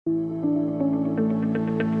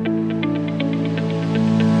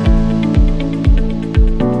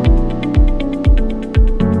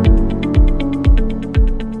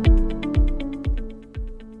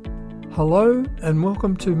Hello and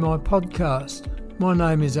welcome to my podcast. My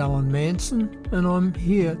name is Alan Manson and I'm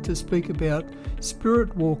here to speak about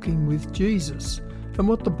spirit walking with Jesus and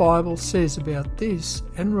what the Bible says about this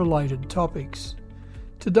and related topics.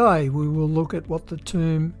 Today we will look at what the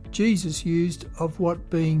term Jesus used of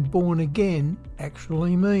what being born again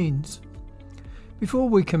actually means. Before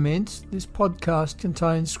we commence, this podcast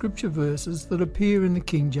contains scripture verses that appear in the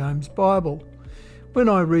King James Bible. When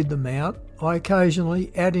I read them out, I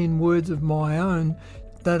occasionally add in words of my own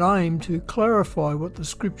that aim to clarify what the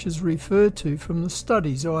scriptures refer to from the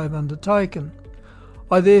studies I have undertaken.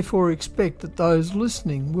 I therefore expect that those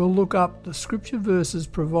listening will look up the scripture verses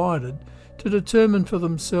provided to determine for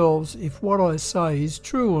themselves if what I say is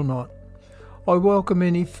true or not. I welcome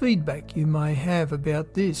any feedback you may have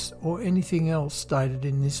about this or anything else stated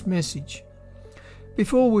in this message.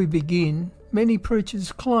 Before we begin, many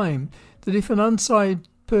preachers claim that if an unsaved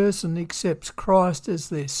person accepts Christ as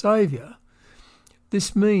their Saviour,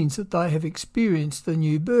 this means that they have experienced the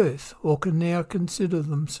new birth or can now consider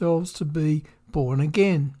themselves to be born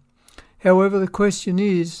again. However, the question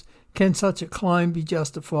is, can such a claim be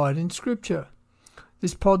justified in Scripture?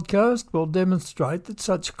 This podcast will demonstrate that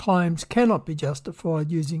such claims cannot be justified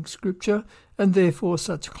using Scripture and therefore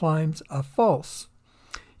such claims are false.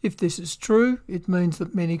 If this is true, it means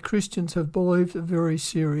that many Christians have believed a very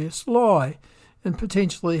serious lie and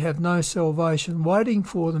potentially have no salvation waiting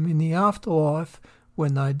for them in the afterlife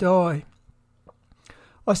when they die.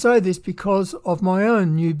 I say this because of my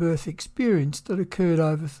own new birth experience that occurred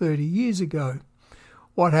over 30 years ago.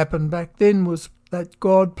 What happened back then was that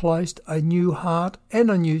God placed a new heart and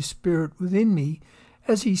a new spirit within me,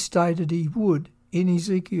 as he stated he would in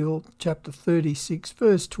Ezekiel chapter 36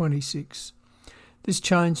 verse 26. This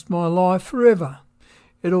changed my life forever.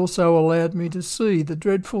 It also allowed me to see the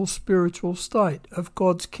dreadful spiritual state of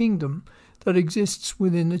God's kingdom that exists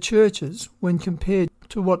within the churches when compared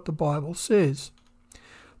to what the Bible says.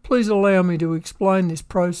 Please allow me to explain this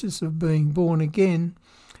process of being born again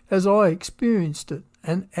as I experienced it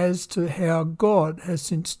and as to how God has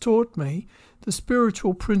since taught me the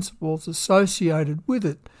spiritual principles associated with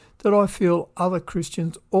it that I feel other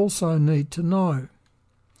Christians also need to know.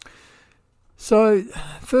 So,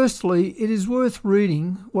 firstly, it is worth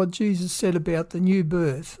reading what Jesus said about the new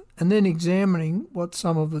birth and then examining what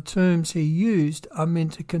some of the terms he used are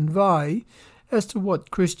meant to convey as to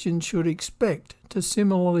what Christians should expect to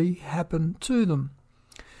similarly happen to them.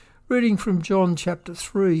 Reading from John chapter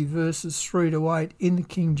 3 verses 3 to 8 in the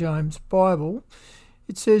King James Bible,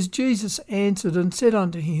 it says, Jesus answered and said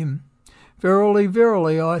unto him, Verily,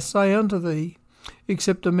 verily, I say unto thee,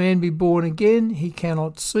 except a man be born again, he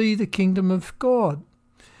cannot see the kingdom of God.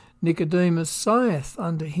 Nicodemus saith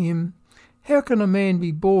unto him, How can a man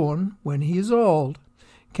be born when he is old?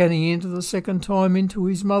 Can he enter the second time into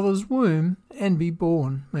his mother's womb and be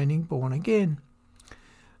born, meaning born again?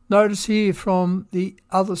 Notice here from the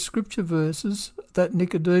other scripture verses that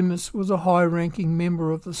Nicodemus was a high-ranking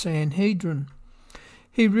member of the Sanhedrin.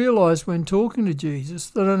 He realized when talking to Jesus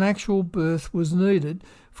that an actual birth was needed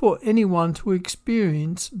for anyone to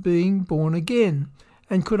experience being born again,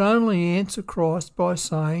 and could only answer Christ by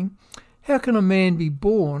saying, How can a man be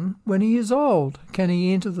born when he is old? Can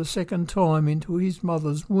he enter the second time into his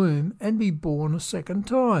mother's womb and be born a second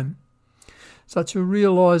time? Such a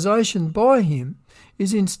realization by him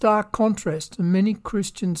is in stark contrast to many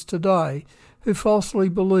Christians today who falsely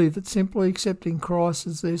believe that simply accepting Christ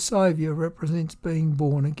as their Saviour represents being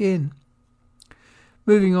born again.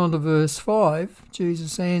 Moving on to verse 5,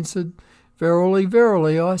 Jesus answered, Verily,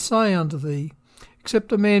 verily, I say unto thee,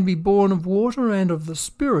 except a man be born of water and of the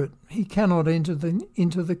Spirit, he cannot enter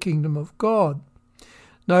into the kingdom of God.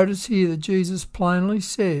 Notice here that Jesus plainly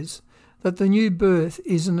says that the new birth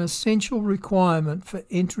is an essential requirement for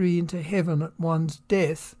entry into heaven at one's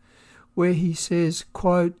death, where he says,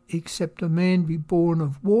 quote, Except a man be born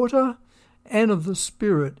of water and of the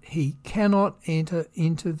Spirit, he cannot enter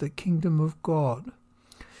into the kingdom of God.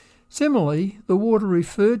 Similarly, the water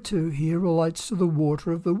referred to here relates to the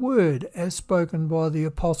water of the Word, as spoken by the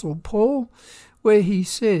Apostle Paul, where he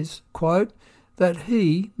says, quote, that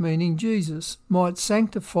he, meaning Jesus, might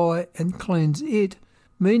sanctify and cleanse it,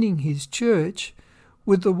 meaning his church,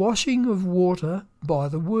 with the washing of water by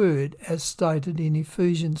the Word, as stated in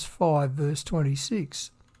Ephesians 5 verse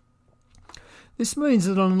 26. This means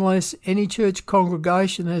that unless any church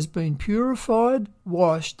congregation has been purified,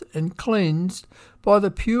 washed and cleansed by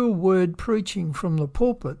the pure word preaching from the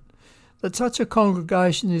pulpit, that such a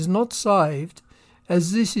congregation is not saved,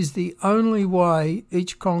 as this is the only way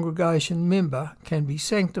each congregation member can be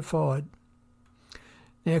sanctified.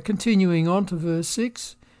 Now continuing on to verse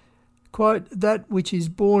 6, quote, "That which is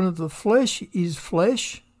born of the flesh is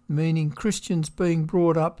flesh," meaning Christians being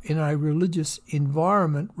brought up in a religious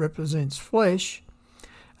environment represents flesh,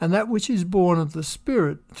 "and that which is born of the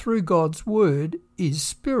Spirit through God's word is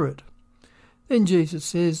spirit." Then Jesus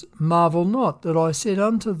says, "Marvel not that I said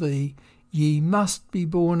unto thee, ye must be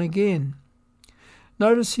born again."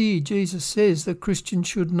 Notice here Jesus says that Christians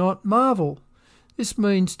should not marvel. This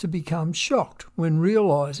means to become shocked when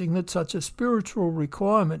realising that such a spiritual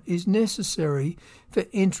requirement is necessary for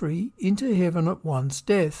entry into heaven at one's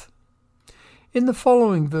death. In the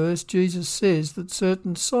following verse, Jesus says that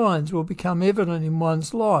certain signs will become evident in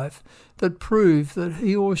one's life that prove that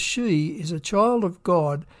he or she is a child of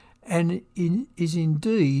God and is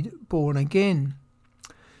indeed born again.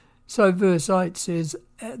 So verse 8 says,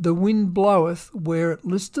 "The wind bloweth where it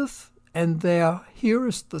listeth, and thou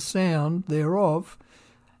hearest the sound thereof,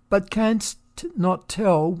 but canst not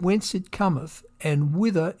tell whence it cometh and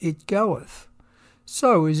whither it goeth.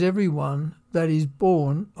 So is every one that is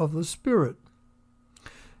born of the Spirit."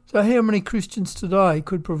 So how many Christians today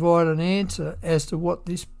could provide an answer as to what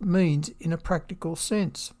this means in a practical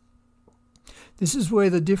sense? This is where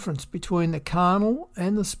the difference between the carnal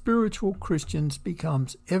and the spiritual Christians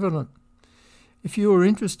becomes evident. If you are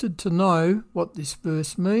interested to know what this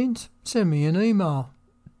verse means, send me an email.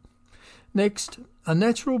 Next, a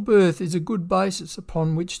natural birth is a good basis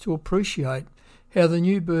upon which to appreciate how the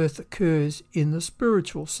new birth occurs in the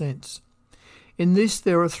spiritual sense. In this,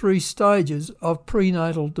 there are 3 stages of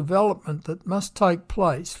prenatal development that must take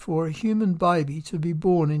place for a human baby to be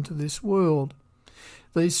born into this world.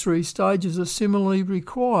 These 3 stages are similarly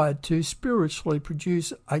required to spiritually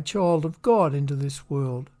produce a child of God into this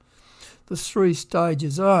world. The 3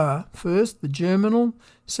 stages are, first, the germinal,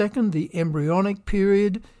 second, the embryonic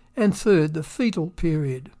period, and third, the fetal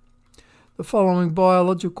period. The following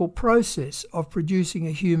biological process of producing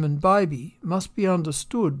a human baby must be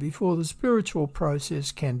understood before the spiritual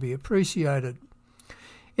process can be appreciated.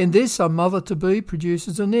 In this, a mother-to-be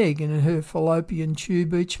produces an egg in her fallopian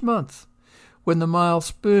tube each month. When the male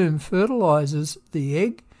sperm fertilises the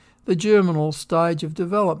egg, the germinal stage of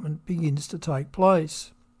development begins to take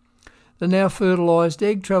place. The now fertilised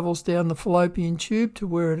egg travels down the fallopian tube to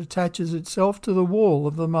where it attaches itself to the wall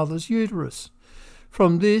of the mother's uterus.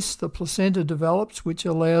 From this, the placenta develops, which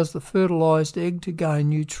allows the fertilised egg to gain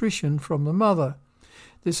nutrition from the mother.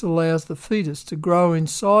 This allows the fetus to grow in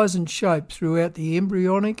size and shape throughout the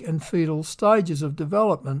embryonic and fetal stages of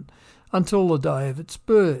development until the day of its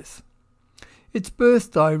birth. Its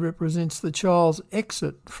birthday represents the child's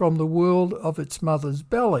exit from the world of its mother's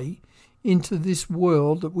belly into this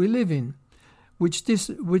world that we live in,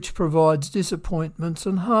 which provides disappointments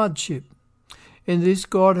and hardship. In this,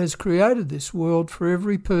 God has created this world for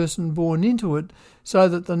every person born into it so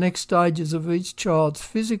that the next stages of each child's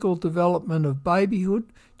physical development of babyhood,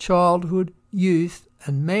 childhood, youth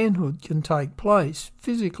and manhood can take place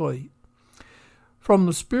physically. From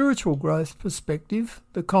the spiritual growth perspective,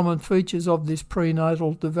 the common features of this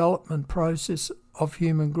prenatal development process of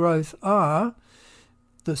human growth are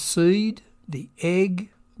the seed, the egg,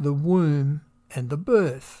 the womb, and the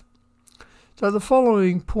birth. So the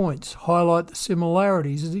following points highlight the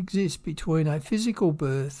similarities that exist between a physical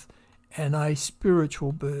birth and a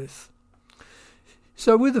spiritual birth.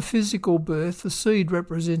 So with a physical birth, the seed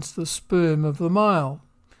represents the sperm of the male.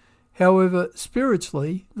 However,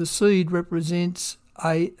 spiritually, the seed represents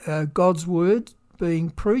God's word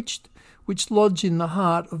being preached, which lodge in the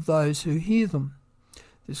heart of those who hear them.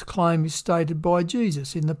 This claim is stated by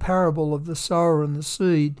Jesus in the parable of the sower and the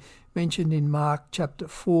seed, mentioned in Mark chapter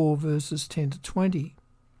 4, verses 10 to 20.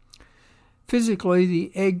 Physically,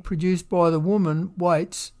 the egg produced by the woman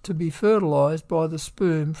waits to be fertilised by the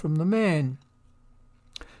sperm from the man.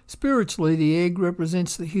 Spiritually, the egg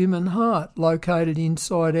represents the human heart located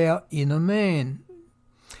inside our inner man.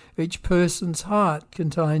 Each person's heart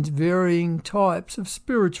contains varying types of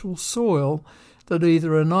spiritual soil that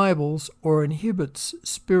either enables or inhibits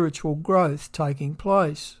spiritual growth taking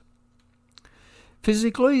place.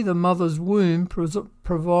 Physically, the mother's womb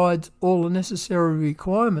provides all the necessary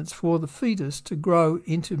requirements for the fetus to grow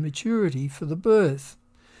into maturity for the birth.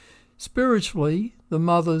 Spiritually, the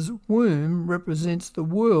mother's womb represents the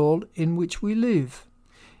world in which we live.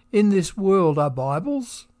 In this world are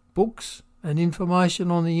Bibles, books, and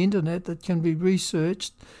information on the internet that can be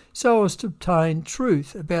researched so as to obtain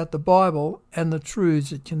truth about the Bible and the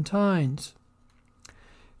truths it contains.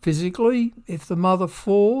 Physically, if the mother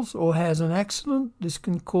falls or has an accident, this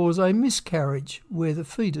can cause a miscarriage where the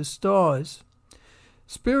fetus dies.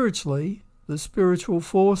 Spiritually, the spiritual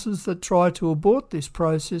forces that try to abort this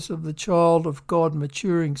process of the child of God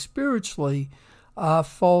maturing spiritually are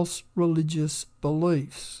false religious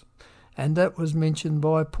beliefs. And that was mentioned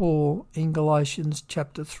by Paul in Galatians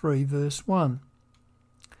chapter 3 verse 1.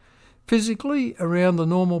 Physically, around the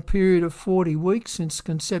normal period of 40 weeks since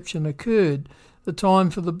conception occurred, the time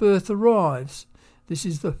for the birth arrives. This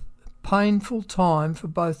is the painful time for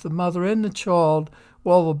both the mother and the child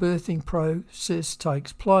while the birthing process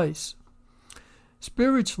takes place.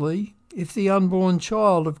 Spiritually, if the unborn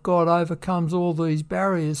child of God overcomes all these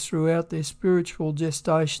barriers throughout their spiritual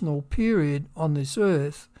gestational period on this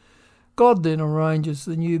earth, God then arranges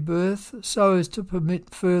the new birth so as to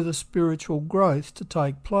permit further spiritual growth to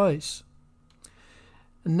take place.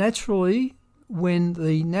 Naturally, when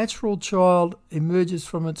the natural child emerges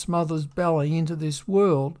from its mother's belly into this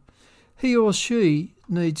world, he or she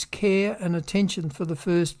needs care and attention for the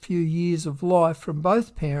first few years of life from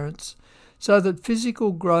both parents so that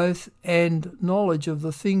physical growth and knowledge of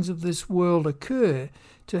the things of this world occur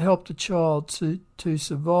to help the child to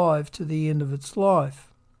survive to the end of its life.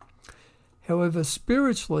 However,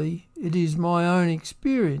 spiritually, it is my own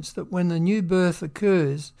experience that when the new birth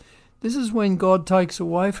occurs, this is when God takes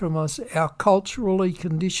away from us our culturally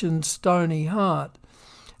conditioned stony heart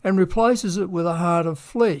and replaces it with a heart of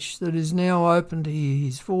flesh that is now open to hear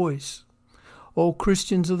his voice. All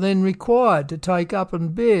Christians are then required to take up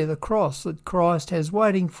and bear the cross that Christ has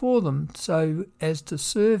waiting for them so as to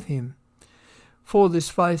serve him. For this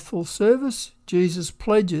faithful service, Jesus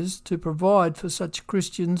pledges to provide for such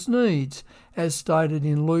Christians' needs, as stated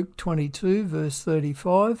in Luke 22 verse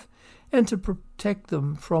 35, and to protect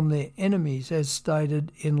them from their enemies, as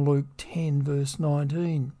stated in Luke 10 verse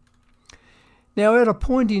 19. Now, at a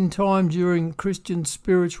point in time during the Christian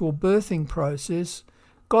spiritual birthing process,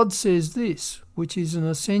 God says this, which is an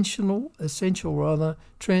essential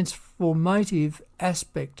transformative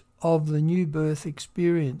aspect of the new birth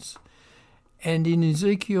experience. And in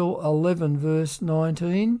Ezekiel 11 verse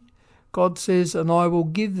 19, God says, "And I will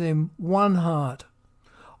give them one heart.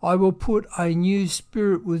 I will put a new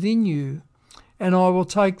spirit within you, and I will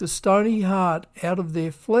take the stony heart out of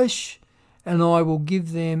their flesh, and I will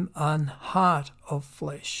give them an heart of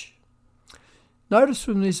flesh." Notice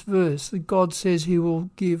from this verse that God says he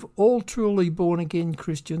will give all truly born-again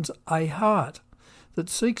Christians a heart that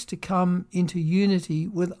seeks to come into unity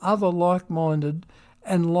with other like-minded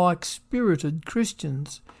and like-spirited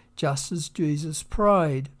Christians, just as Jesus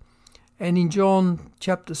prayed. And in John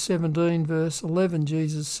chapter 17 verse 11,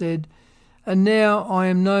 Jesus said, "And now I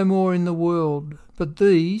am no more in the world, but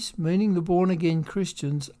these," meaning the born-again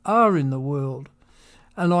Christians, "are in the world.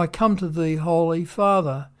 And I come to thee, Holy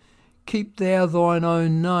Father. Keep thou thine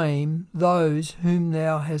own name, those whom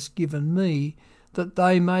thou hast given me, that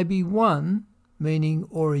they may be one," meaning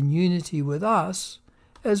or in unity with us,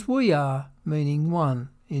 "as we are," meaning one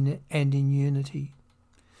in unity.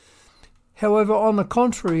 However, on the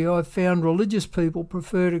contrary, I've found religious people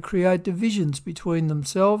prefer to create divisions between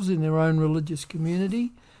themselves in their own religious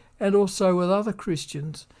community and also with other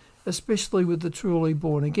Christians, especially with the truly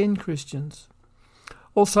born-again Christians.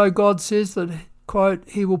 Also, God says that, quote,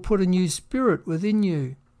 "He will put a new spirit within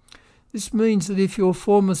you." This means that if your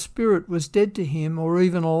former spirit was dead to him or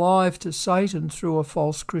even alive to Satan through a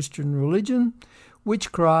false Christian religion,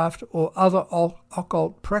 witchcraft or other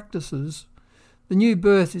occult practices, the new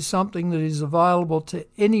birth is something that is available to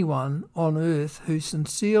anyone on earth who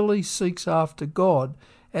sincerely seeks after God,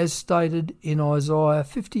 as stated in Isaiah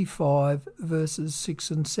 55 verses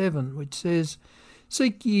 6 and 7, which says,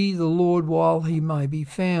 "Seek ye the Lord while he may be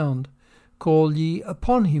found. Call ye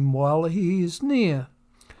upon him while he is near.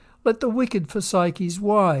 Let the wicked forsake his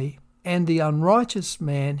way, and the unrighteous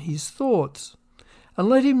man his thoughts. And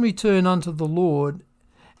let him return unto the Lord,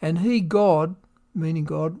 and he, God," meaning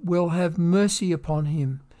God, "will have mercy upon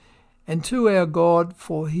him, and to our God,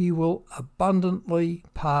 for he will abundantly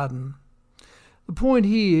pardon." The point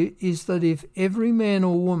here is that if every man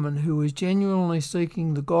or woman who is genuinely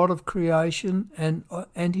seeking the God of creation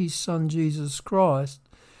and his Son Jesus Christ,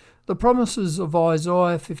 the promises of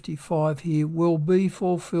Isaiah 55 here will be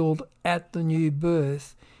fulfilled at the new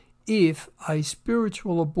birth if a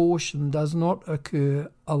spiritual abortion does not occur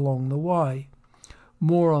along the way.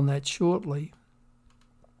 More on that shortly.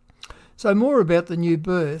 So more about the new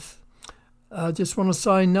birth. I just want to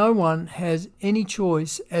say no one has any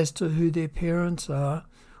choice as to who their parents are,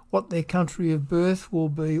 what their country of birth will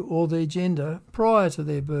be, or their gender prior to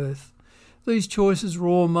their birth. These choices were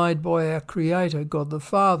all made by our Creator, God the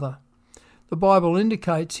Father. The Bible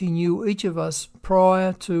indicates he knew each of us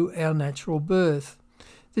prior to our natural birth.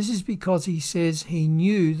 This is because he says he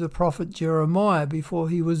knew the prophet Jeremiah before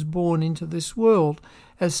he was born into this world,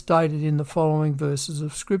 as stated in the following verses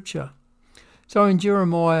of Scripture. So in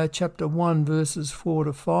Jeremiah chapter 1 verses 4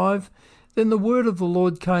 to 5, then the word of the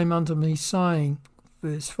Lord came unto me, saying,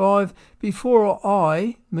 verse 5, before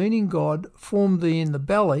I, meaning God, formed thee in the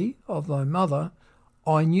belly of thy mother,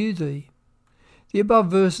 I knew thee. The above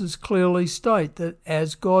verses clearly state that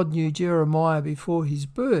as God knew Jeremiah before his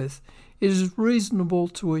birth, it is reasonable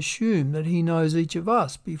to assume that he knows each of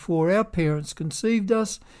us before our parents conceived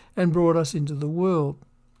us and brought us into the world.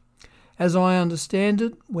 As I understand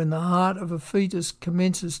it, when the heart of a fetus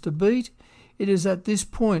commences to beat, it is at this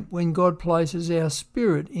point when God places our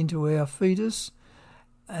spirit into our fetus,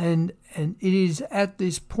 and it is at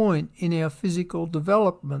this point in our physical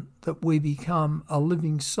development that we become a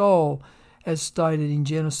living soul, as stated in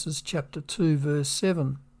Genesis chapter 2 verse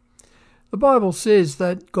 7. The Bible says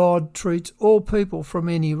that God treats all people from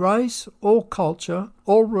any race, all culture,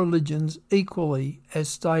 all religions equally, as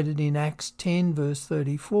stated in Acts 10 verse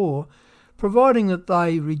 34, providing that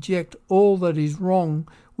they reject all that is wrong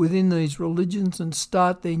within these religions and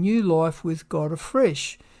start their new life with God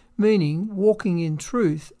afresh, meaning walking in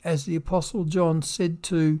truth, as the Apostle John said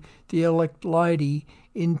to the elect lady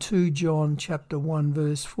in 2 John chapter 1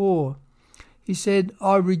 verse 4. He said,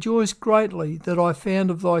 I rejoice greatly that I found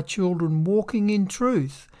of thy children walking in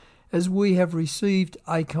truth, as we have received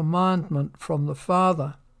a commandment from the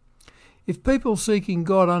Father. If people seeking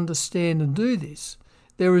God understand and do this,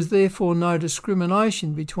 there is therefore no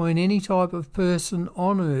discrimination between any type of person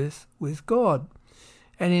on earth with God.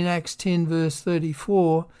 And in Acts 10 verse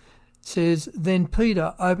 34 it says, Then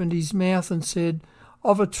Peter opened his mouth and said,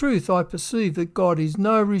 Of a truth I perceive that God is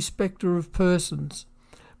no respecter of persons,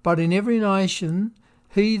 but in every nation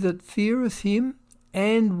he that feareth him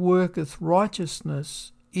and worketh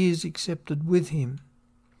righteousness is accepted with him.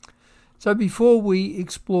 So before we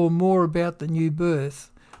explore more about the new birth,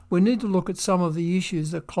 we need to look at some of the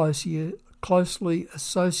issues that closely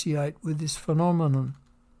associate with this phenomenon.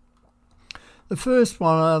 The first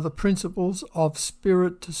one are the principles of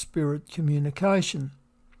spirit-to-spirit communication.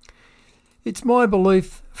 It's my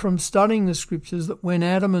belief from studying the scriptures that when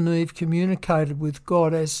Adam and Eve communicated with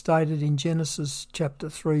God, as stated in Genesis chapter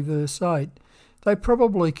 3 verse 8, they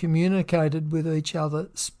probably communicated with each other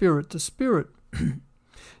spirit to spirit.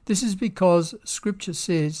 This is because scripture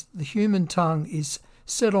says the human tongue is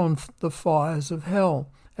set on the fires of hell,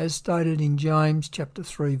 as stated in James chapter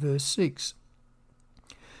 3 verse 6.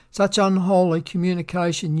 Such unholy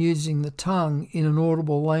communication using the tongue in an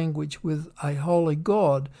audible language with a holy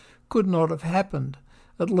God could not have happened,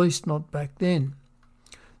 at least not back then.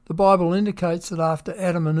 The Bible indicates that after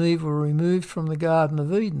Adam and Eve were removed from the Garden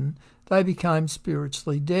of Eden, they became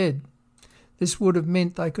spiritually dead. This would have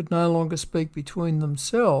meant they could no longer speak between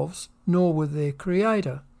themselves, nor with their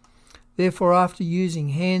Creator. Therefore, after using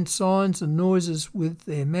hand signs and noises with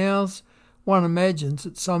their mouths, one imagines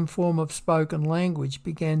that some form of spoken language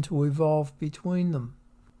began to evolve between them.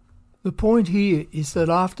 The point here is that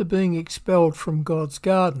after being expelled from God's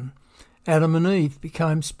garden, Adam and Eve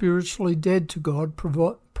became spiritually dead to God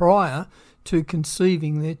prior to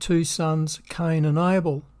conceiving their two sons, Cain and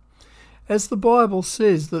Abel. As the Bible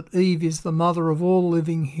says that Eve is the mother of all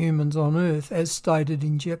living humans on earth, as stated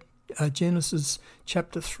in Genesis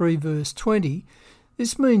chapter 3 verse 20,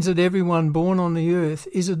 this means that everyone born on the earth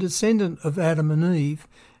is a descendant of Adam and Eve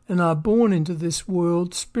and are born into this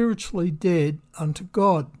world spiritually dead unto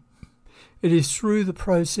God. It is through the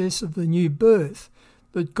process of the new birth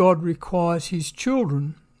that God requires his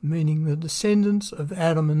children, meaning the descendants of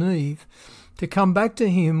Adam and Eve, to come back to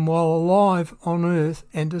him while alive on earth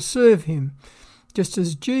and to serve him, just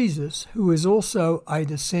as Jesus, who is also a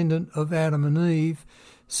descendant of Adam and Eve,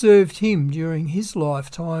 served him during his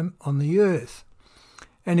lifetime on the earth.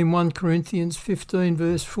 And in 1 Corinthians 15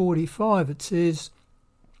 verse 45 it says,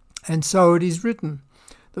 And so it is written,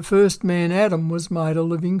 the first man Adam was made a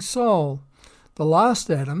living soul. The last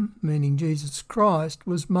Adam, meaning Jesus Christ,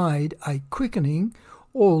 was made a quickening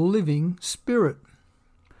or living spirit.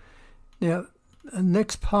 Now, the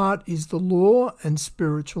next part is the law and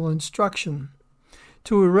spiritual instruction.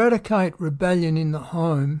 To eradicate rebellion in the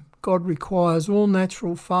home, God requires all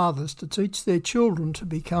natural fathers to teach their children to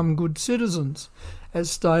become good citizens, as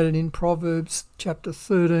stated in Proverbs chapter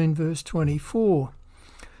 13 verse 24.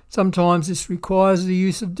 Sometimes this requires the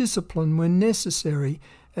use of discipline when necessary,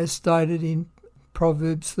 as stated in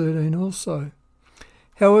Proverbs 13 also.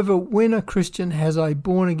 However, when a Christian has a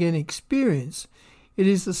born-again experience, it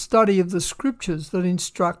is the study of the scriptures that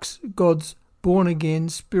instructs God's born-again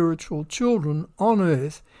spiritual children on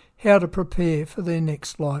earth how to prepare for their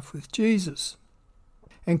next life with Jesus.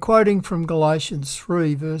 And quoting from Galatians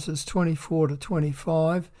 3 verses 24 to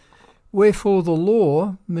 25, Wherefore the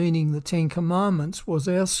law, meaning the 10 Commandments, was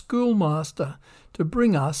our schoolmaster to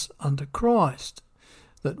bring us unto Christ,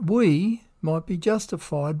 that we might be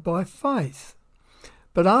justified by faith.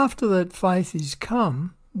 But after that faith is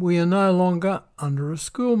come, we are no longer under a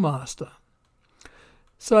schoolmaster.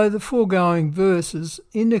 So the foregoing verses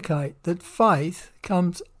indicate that faith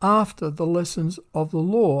comes after the lessons of the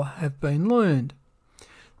law have been learned.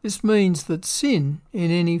 This means that sin in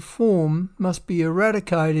any form must be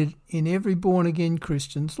eradicated in every born-again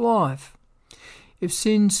Christian's life. If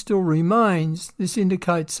sin still remains, this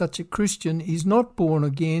indicates such a Christian is not born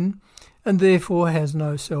again and therefore has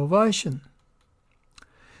no salvation.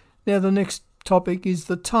 Now the next topic is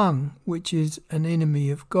the tongue, which is an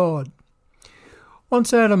enemy of God.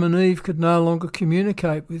 Once Adam and Eve could no longer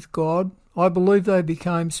communicate with God, I believe they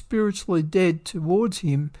became spiritually dead towards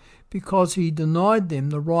him because he denied them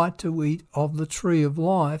the right to eat of the tree of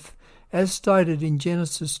life, as stated in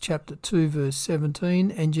Genesis chapter 2 verse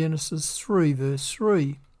 17 and Genesis 3 verse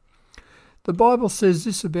 3. The Bible says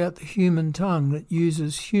this about the human tongue that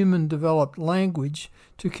uses human-developed language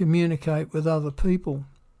to communicate with other people.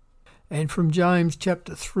 And from James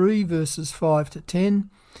chapter 3 verses 5 to 10,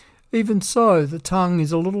 even so the tongue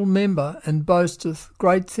is a little member and boasteth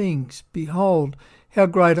great things. Behold, how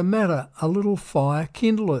great a matter a little fire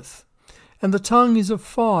kindleth. And the tongue is a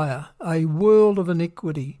fire, a world of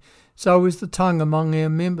iniquity. So is the tongue among our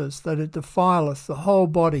members, that it defileth the whole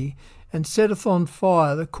body, and setteth on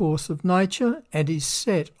fire the course of nature, and is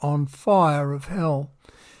set on fire of hell.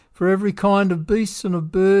 For every kind of beasts and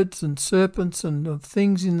of birds and serpents and of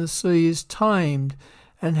things in the sea is tamed,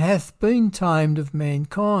 and hath been tamed of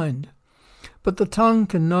mankind. But the tongue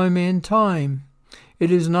can no man tame.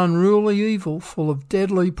 It is an unruly evil, full of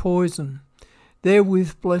deadly poison.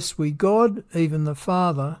 Therewith bless we God, even the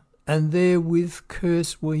Father, and therewith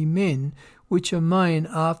curse we men, which are made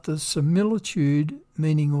after similitude,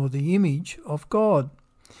 meaning or the image, of God.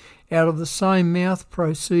 Out of the same mouth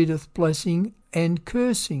proceedeth blessing and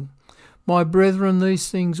cursing. My brethren, these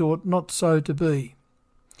things ought not so to be.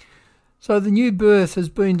 So the new birth has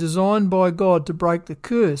been designed by God to break the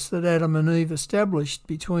curse that Adam and Eve established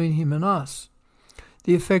between him and us.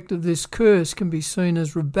 The effect of this curse can be seen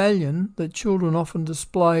as rebellion that children often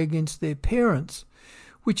display against their parents,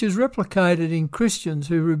 which is replicated in Christians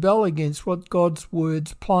who rebel against what God's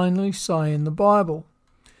words plainly say in the Bible.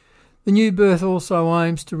 The new birth also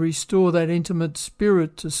aims to restore that intimate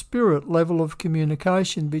spirit-to-spirit level of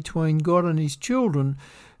communication between God and his children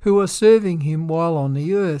who are serving him while on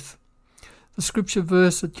the earth. The scripture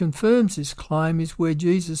verse that confirms this claim is where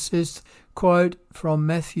Jesus says, quote from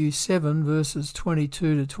Matthew 7 verses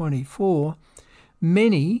 22 to 24,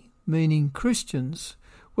 "Many," meaning Christians,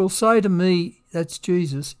 "will say to me," that's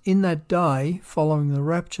Jesus, "in that day following the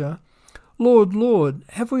rapture, Lord, Lord,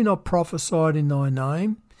 have we not prophesied in thy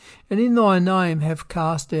name? And in thy name have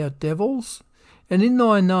cast out devils? And in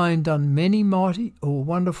thy name done many mighty or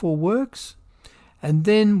wonderful works? And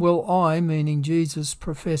then will I," meaning Jesus,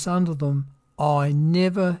 "profess unto them, I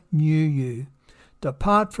never knew you.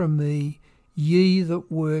 Depart from me, ye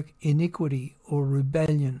that work iniquity," or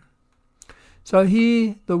rebellion. So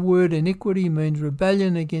here the word iniquity means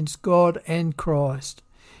rebellion against God and Christ.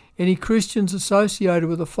 Any Christians associated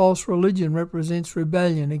with a false religion represents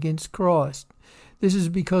rebellion against Christ. This is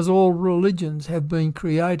because all religions have been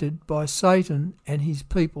created by Satan and his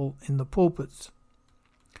people in the pulpits.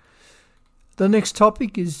 The next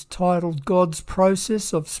topic is titled God's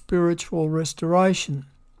Process of Spiritual Restoration.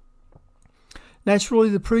 Naturally,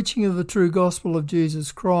 the preaching of the true gospel of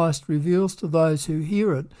Jesus Christ reveals to those who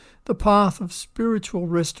hear it the path of spiritual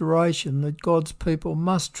restoration that God's people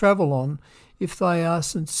must travel on if they are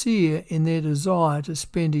sincere in their desire to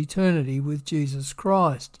spend eternity with Jesus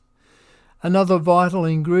Christ. Another vital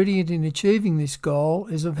ingredient in achieving this goal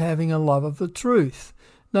is of having a love of the truth,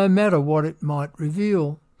 no matter what it might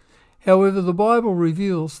reveal. However, the Bible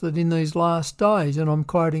reveals that in these last days, and I'm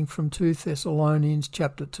quoting from 2 Thessalonians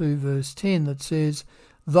chapter 2 verse 10 that says,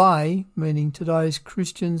 "They," meaning today's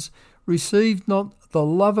Christians, "received not the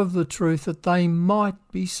love of the truth that they might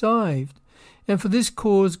be saved. And for this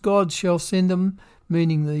cause God shall send them,"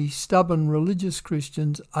 meaning the stubborn religious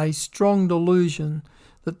Christians, "a strong delusion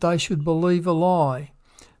that they should believe a lie,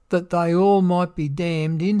 that they all might be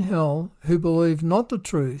damned in hell who believed not the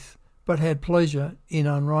truth, but had pleasure in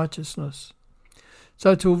unrighteousness."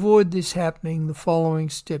 So to avoid this happening, the following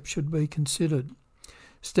steps should be considered.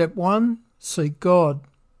 Step 1, seek God.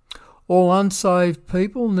 All unsaved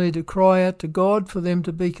people need to cry out to God for them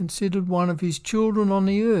to be considered one of his children on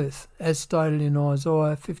the earth, as stated in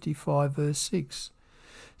Isaiah 55 verse 6.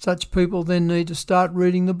 Such people then need to start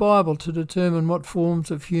reading the Bible to determine what forms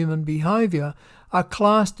of human behaviour are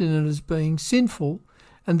classed in it as being sinful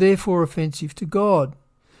and therefore offensive to God.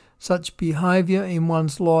 Such behaviour in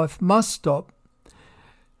one's life must stop.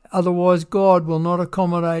 Otherwise, God will not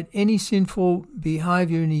accommodate any sinful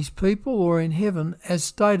behaviour in his people or in heaven, as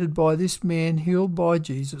stated by this man healed by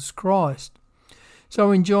Jesus Christ. So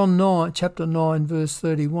in John chapter 9, verse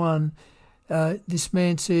 31, this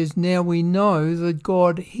man says, "Now we know that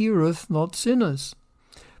God heareth not sinners.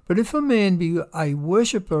 But if a man be a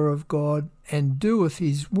worshipper of God and doeth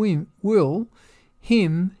his will,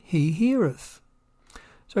 him he heareth."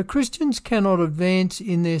 So Christians cannot advance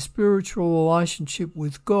in their spiritual relationship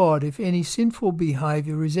with God if any sinful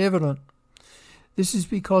behaviour is evident. This is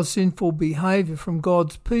because sinful behaviour from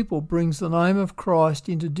God's people brings the name of Christ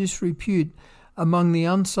into disrepute among the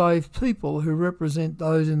unsaved people who represent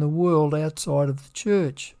those in the world outside of the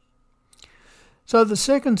church. So the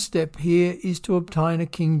second step here is to obtain a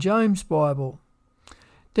King James Bible.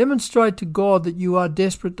 Demonstrate to God that you are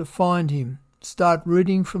desperate to find him. Start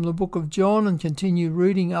reading from the book of John and continue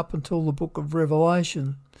reading up until the book of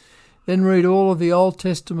Revelation. Then read all of the Old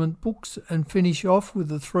Testament books and finish off with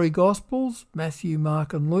the three Gospels, Matthew,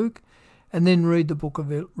 Mark and Luke, and then read the book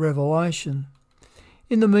of Revelation.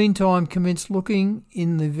 In the meantime, commence looking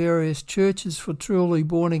in the various churches for truly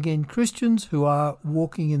born-again Christians who are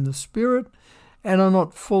walking in the Spirit and are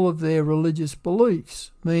not full of their religious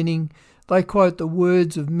beliefs, meaning they quote the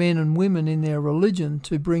words of men and women in their religion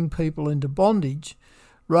to bring people into bondage,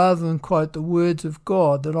 rather than quote the words of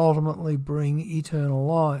God that ultimately bring eternal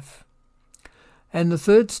life. And the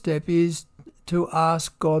third step is to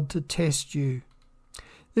ask God to test you.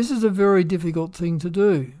 This is a very difficult thing to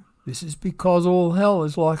do. This is because all hell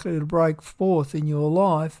is likely to break forth in your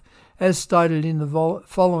life, as stated in the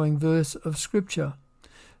following verse of Scripture.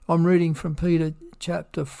 I'm reading from 1 Peter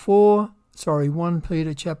chapter 4,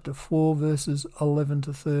 verses 11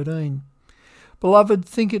 to 13. "Beloved,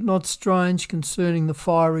 think it not strange concerning the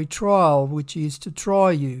fiery trial which is to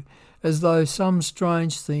try you, as though some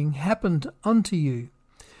strange thing happened unto you.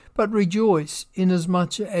 But rejoice,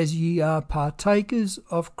 inasmuch as ye are partakers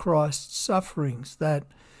of Christ's sufferings, that,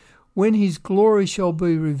 when his glory shall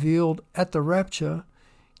be revealed at the rapture,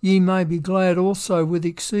 ye may be glad also with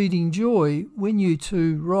exceeding joy when you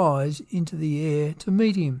too rise into the air to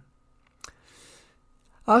meet him."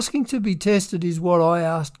 Asking to be tested is what I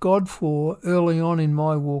asked God for early on in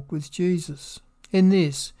my walk with Jesus. In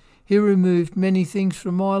this, he removed many things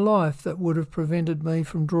from my life that would have prevented me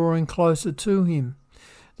from drawing closer to him.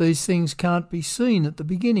 These things can't be seen at the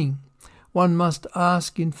beginning. One must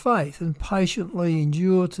ask in faith and patiently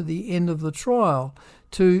endure to the end of the trial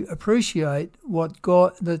to appreciate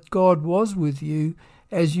that God was with you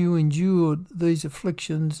as you endured these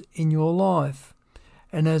afflictions in your life.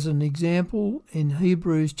 And as an example, in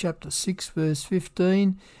Hebrews chapter 6, verse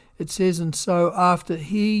 15, it says, "And so after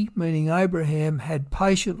he," meaning Abraham, "had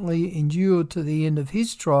patiently endured to the end of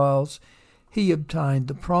his trials, he obtained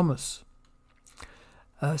the promise."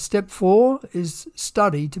 Step 4 is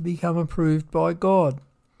study to become approved by God.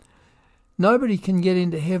 Nobody can get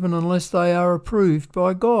into heaven unless they are approved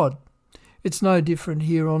by God. It's no different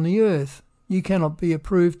here on the earth. You cannot be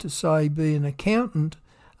approved to, say, be an accountant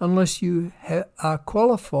unless you are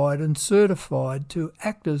qualified and certified to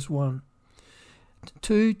act as one.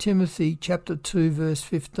 2 Timothy chapter 2 verse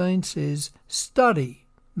 15 says, "Study,"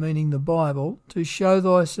 meaning the Bible, "to show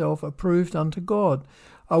thyself approved unto God,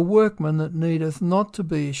 a workman that needeth not to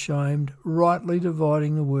be ashamed, rightly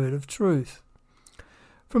dividing the word of truth."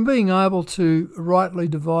 From being able to rightly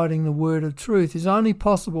dividing the word of truth is only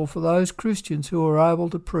possible for those Christians who are able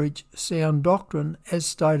to preach sound doctrine, as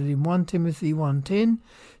stated in 1 Timothy 1:10,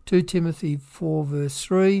 2 Timothy 4 verse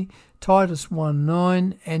 3, Titus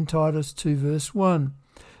 1:9 and Titus 2 verse 1.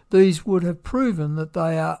 These would have proven that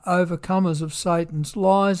they are overcomers of Satan's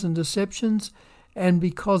lies and deceptions, and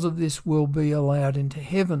because of this will be allowed into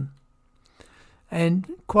heaven. And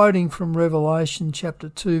quoting from Revelation chapter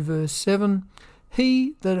 2 verse 7,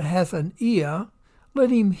 "He that hath an ear,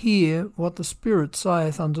 let him hear what the Spirit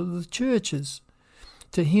saith unto the churches.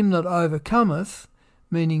 To him that overcometh,"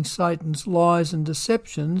 meaning Satan's lies and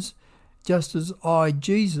deceptions, just as I,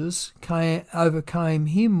 Jesus, overcame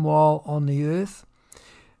him while on the earth,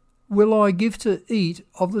 "will I give to eat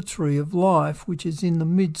of the tree of life, which is in the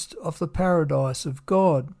midst of the paradise of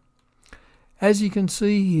God." As you can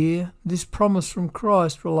see here, this promise from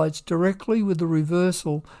Christ relates directly with the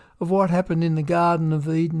reversal of what happened in the Garden of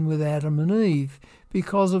Eden with Adam and Eve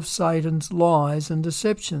because of Satan's lies and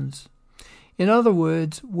deceptions. In other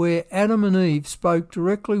words, where Adam and Eve spoke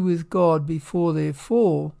directly with God before their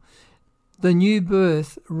fall, The new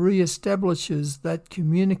birth re-establishes that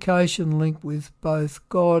communication link with both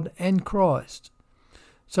God and Christ.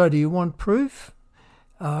 So do you want proof?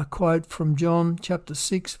 Quote from John chapter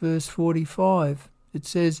 6 verse 45. It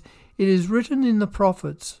says, "It is written in the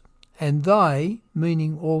prophets, and they,"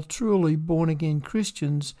 meaning all truly born-again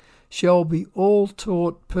Christians, "shall be all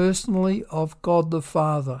taught personally of God the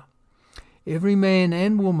Father. Every man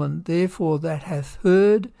and woman, therefore, that hath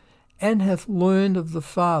heard and hath learned of the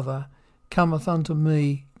Father, cometh unto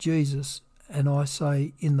me," Jesus, and I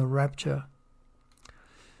say in the rapture.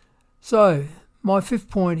 So, my fifth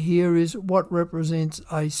point here is what represents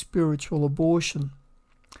a spiritual abortion.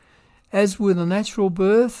 As with a natural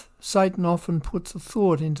birth, Satan often puts a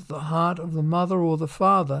thought into the heart of the mother or the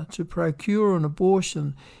father to procure an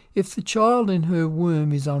abortion if the child in her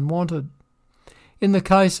womb is unwanted. In the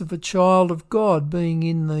case of a child of God being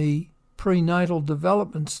in the prenatal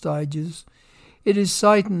development stages, it is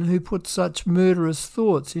Satan who puts such murderous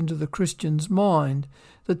thoughts into the Christian's mind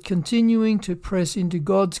that continuing to press into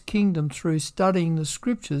God's kingdom through studying the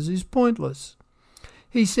Scriptures is pointless.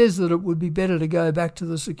 He says that it would be better to go back to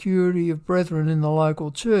the security of brethren in the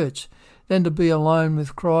local church than to be alone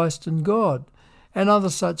with Christ and God, and other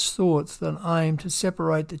such thoughts that aim to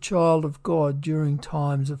separate the child of God during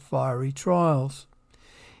times of fiery trials.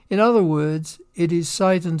 In other words, it is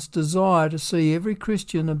Satan's desire to see every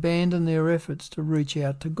Christian abandon their efforts to reach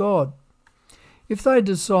out to God. If they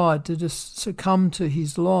decide to succumb to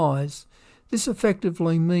his lies, this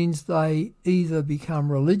effectively means they either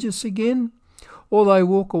become religious again, or they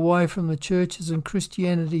walk away from the churches and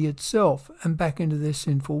Christianity itself and back into their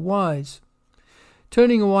sinful ways.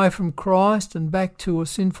 Turning away from Christ and back to a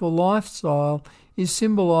sinful lifestyle is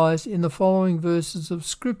symbolised in the following verses of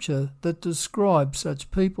Scripture that describe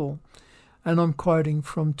such people. And I'm quoting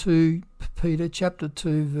from 2 Peter chapter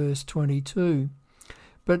 2 verse 22.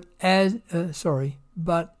 But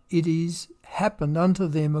it is happened unto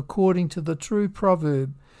them according to the true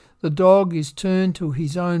proverb, the dog is turned to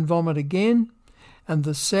his own vomit again, and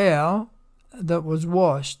the sow that was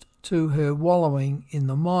washed to her wallowing in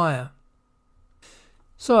the mire.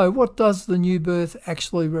 So what does the new birth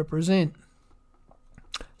actually represent?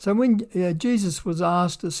 So when Jesus was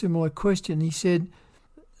asked a similar question, he said,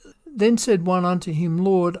 "Then said one unto him,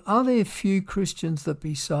 Lord, are there few Christians that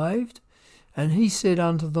be saved? And he said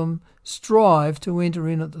unto them, Strive to enter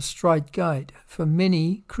in at the strait gate, for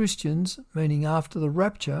many Christians," meaning after the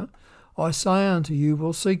rapture, "I say unto you,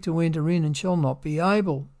 will seek to enter in and shall not be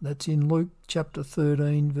able." That's in Luke chapter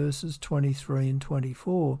 13, verses 23 and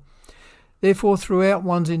 24. Therefore, throughout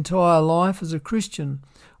one's entire life as a Christian,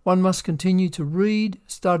 one must continue to read,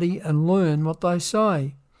 study, and learn what they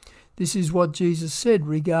say. This is what Jesus said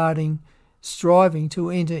regarding striving to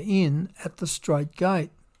enter in at the strait gate.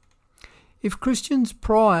 If Christians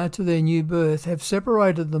prior to their new birth have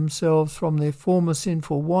separated themselves from their former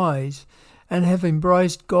sinful ways and have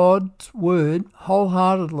embraced God's word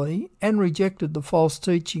wholeheartedly and rejected the false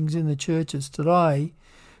teachings in the churches today,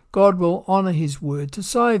 God will honour his word to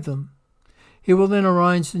save them. He will then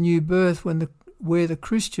arrange the new birth where the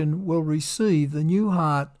Christian will receive the new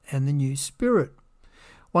heart and the new spirit.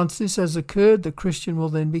 Once this has occurred, the Christian will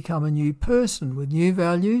then become a new person with new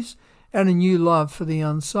values and a new love for the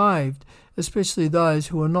unsaved, especially those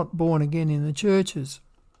who are not born again in the churches.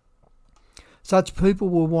 Such people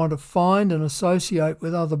will want to find and associate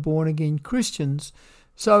with other born-again Christians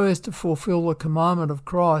so as to fulfill the commandment of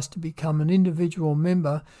Christ to become an individual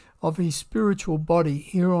member of his spiritual body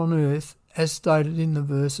here on earth, as stated in the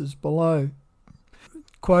verses below.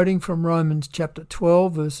 Quoting from Romans chapter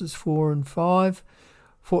 12, verses 4 and 5,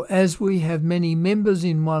 "For as we have many members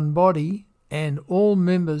in one body, and all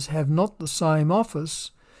members have not the same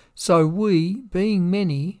office, so we, being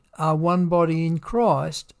many, are one body in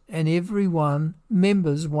Christ, and every one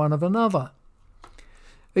members one of another."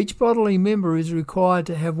 Each bodily member is required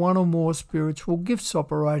to have one or more spiritual gifts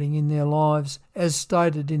operating in their lives, as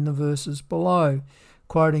stated in the verses below,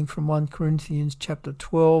 quoting from 1 Corinthians chapter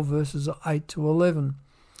 12, verses 8 to 11.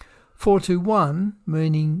 "For to one,"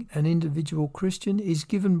 meaning an individual Christian, "is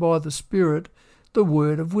given by the Spirit the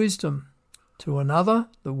word of wisdom, to another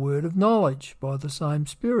the word of knowledge by the same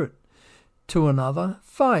Spirit, to another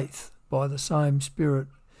faith by the same Spirit,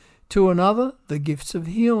 to another the gifts of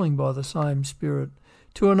healing by the same Spirit,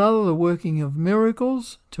 to another the working of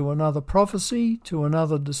miracles, to another prophecy, to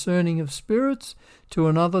another discerning of spirits, to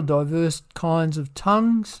another diverse kinds of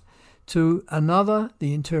tongues, to another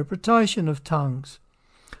the interpretation of tongues.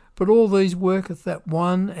 But all these worketh that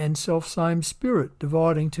one and selfsame Spirit,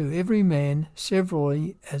 dividing to every man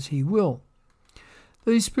severally as he will."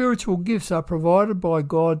 These spiritual gifts are provided by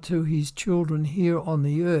God to his children here on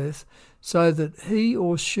the earth so that he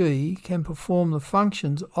or she can perform the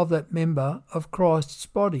functions of that member of Christ's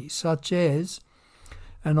body, such as,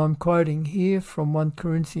 and I'm quoting here from 1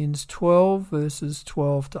 Corinthians 12, verses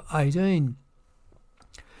 12 to 18.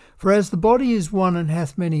 For as the body is one and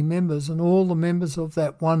hath many members, and all the members of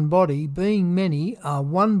that one body, being many, are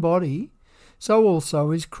one body, so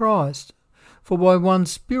also is Christ. For by one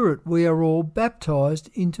Spirit we are all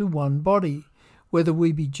baptized into one body, whether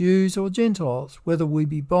we be Jews or Gentiles, whether we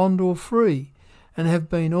be bond or free, and have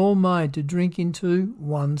been all made to drink into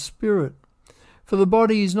one Spirit. For the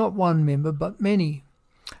body is not one member, but many.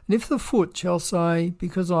 And if the foot shall say,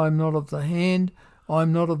 Because I am not of the hand, I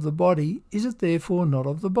am not of the body, is it therefore not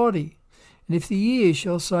of the body? And if the ear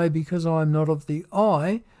shall say, Because I am not of the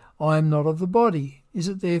eye, I am not of the body, is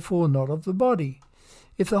it therefore not of the body?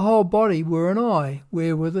 If the whole body were an eye,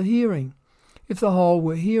 where were the hearing? If the whole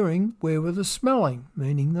were hearing, where were the smelling,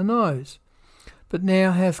 meaning the nose? But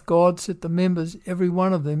now hath God set the members, every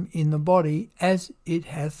one of them, in the body, as it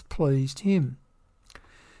hath pleased him.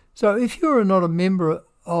 So if you are not a member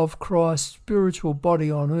of Christ's spiritual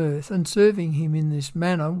body on earth and serving him in this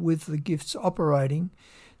manner with the gifts operating,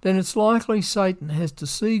 then it's likely Satan has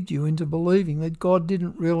deceived you into believing that God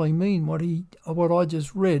didn't really mean what I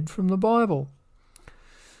just read from the Bible.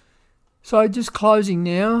 So just closing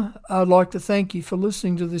now, I'd like to thank you for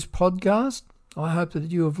listening to this podcast. I hope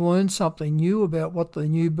that you have learned something new about what the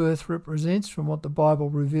new birth represents from what the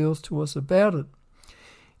Bible reveals to us about it.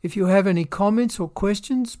 If you have any comments or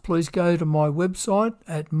questions, please go to my website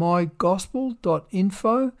at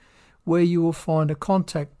mygospel.info, where you will find a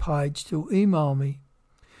contact page to email me.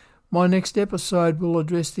 My next episode will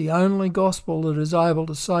address the only gospel that is able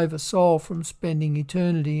to save a soul from spending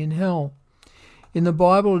eternity in hell. In the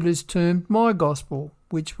Bible it is termed my gospel,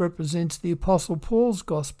 which represents the Apostle Paul's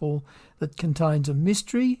gospel that contains a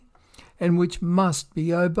mystery and which must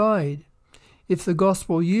be obeyed. If the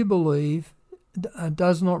gospel you believe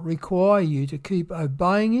does not require you to keep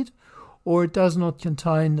obeying it, or it does not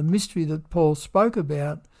contain the mystery that Paul spoke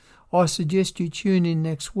about, I suggest you tune in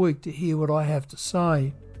next week to hear what I have to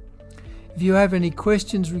say. If you have any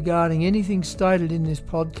questions regarding anything stated in this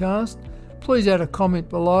podcast, please add a comment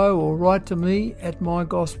below or write to me at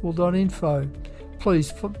mygospel.info.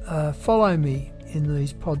 Please follow me in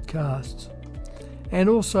these podcasts. And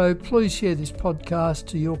also, please share this podcast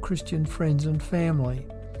to your Christian friends and family.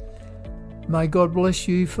 May God bless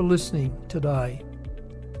you for listening today.